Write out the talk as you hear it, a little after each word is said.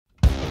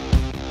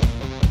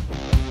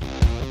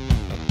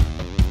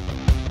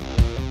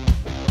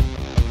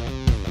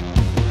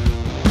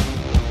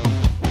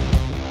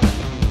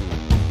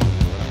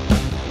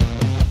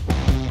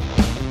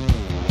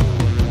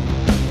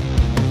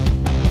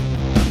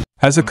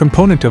As a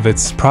component of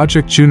its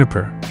Project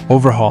Juniper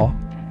overhaul,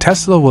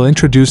 Tesla will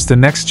introduce the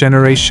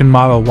next-generation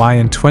Model Y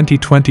in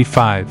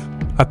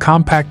 2025, a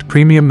compact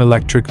premium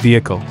electric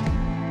vehicle.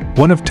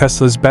 One of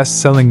Tesla's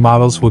best-selling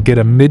models will get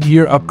a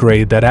mid-year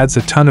upgrade that adds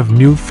a ton of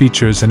new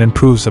features and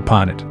improves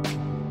upon it.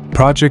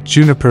 Project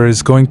Juniper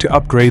is going to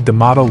upgrade the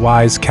Model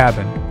Y's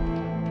cabin.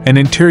 An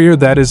interior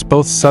that is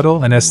both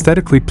subtle and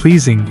aesthetically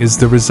pleasing is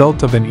the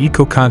result of an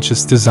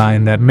eco-conscious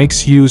design that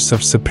makes use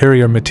of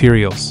superior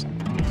materials.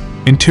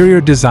 Interior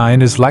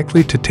design is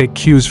likely to take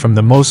cues from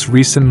the most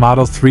recent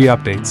Model 3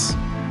 updates,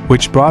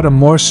 which brought a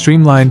more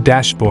streamlined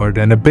dashboard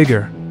and a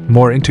bigger,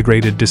 more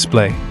integrated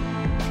display.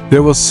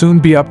 There will soon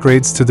be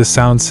upgrades to the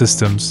sound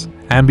systems,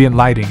 ambient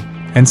lighting,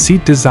 and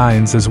seat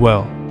designs as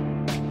well.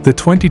 The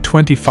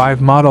 2025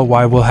 Model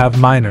Y will have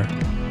minor,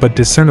 but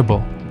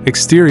discernible,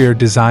 exterior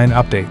design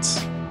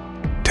updates.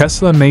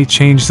 Tesla may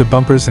change the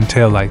bumpers and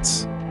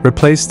taillights,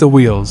 replace the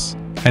wheels,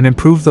 and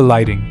improve the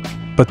lighting,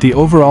 but the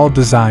overall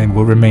design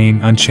will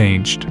remain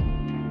unchanged.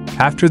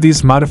 After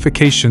these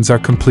modifications are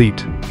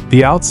complete,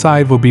 the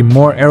outside will be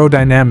more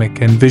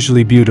aerodynamic and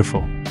visually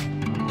beautiful.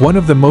 One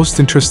of the most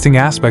interesting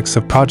aspects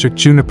of Project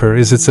Juniper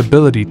is its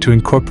ability to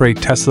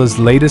incorporate Tesla's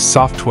latest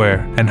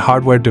software and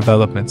hardware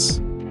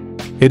developments.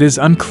 It is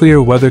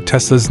unclear whether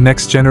Tesla's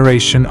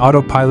next-generation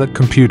autopilot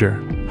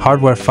computer,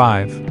 Hardware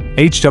 5,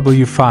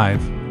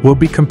 HW5, will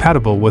be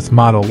compatible with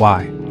Model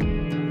Y.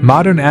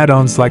 Modern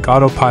add-ons like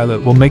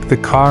autopilot will make the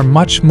car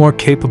much more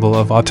capable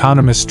of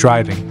autonomous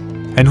driving,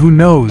 and who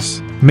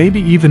knows,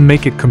 maybe even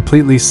make it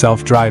completely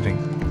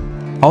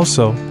self-driving.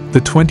 Also, the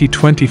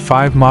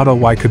 2025 Model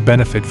Y could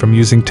benefit from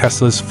using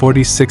Tesla's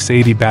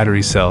 4680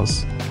 battery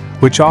cells,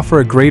 which offer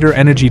a greater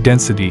energy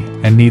density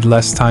and need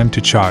less time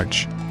to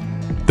charge.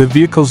 The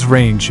vehicle's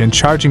range and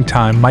charging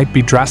time might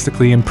be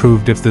drastically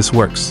improved if this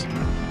works.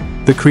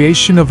 The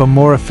creation of a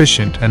more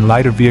efficient and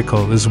lighter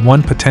vehicle is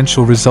one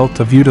potential result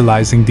of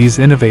utilizing these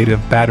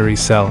innovative battery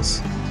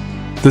cells.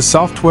 The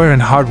software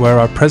and hardware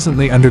are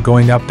presently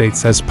undergoing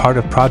updates as part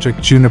of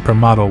Project Juniper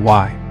Model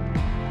Y.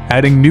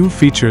 Adding new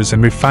features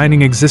and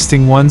refining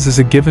existing ones is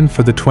a given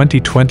for the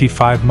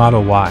 2025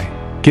 Model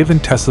Y, given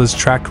Tesla's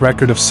track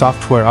record of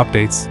software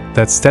updates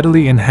that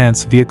steadily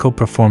enhance vehicle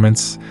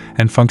performance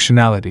and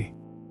functionality.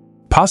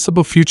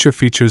 Possible future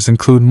features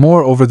include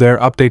more over-the-air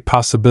update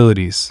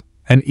possibilities,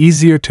 an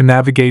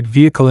easier-to-navigate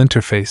vehicle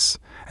interface,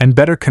 and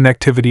better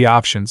connectivity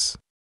options.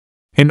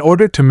 In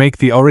order to make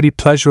the already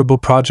pleasurable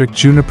Project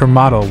Juniper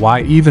Model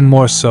Y even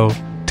more so,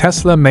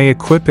 Tesla may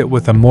equip it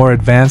with a more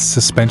advanced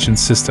suspension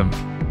system.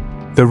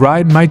 The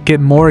ride might get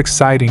more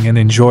exciting and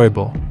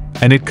enjoyable,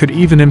 and it could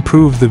even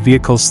improve the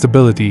vehicle's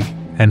stability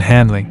and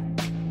handling.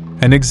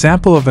 An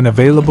example of an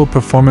available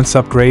performance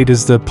upgrade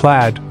is the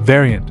Plaid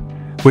variant,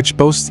 which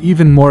boasts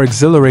even more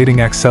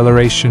exhilarating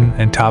acceleration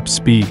and top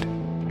speed.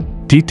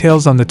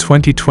 Details on the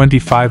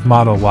 2025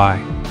 Model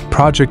Y,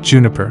 Project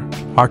Juniper,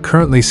 are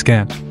currently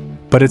scant,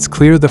 but it's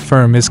clear the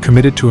firm is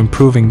committed to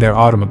improving their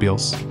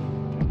automobiles.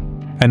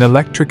 An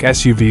electric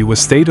SUV with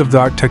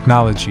state-of-the-art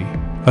technology,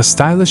 a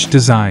stylish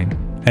design,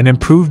 and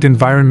improved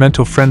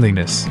environmental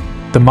friendliness,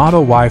 the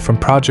Model Y from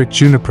Project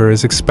Juniper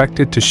is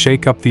expected to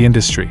shake up the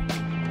industry.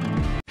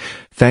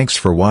 Thanks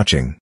for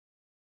watching.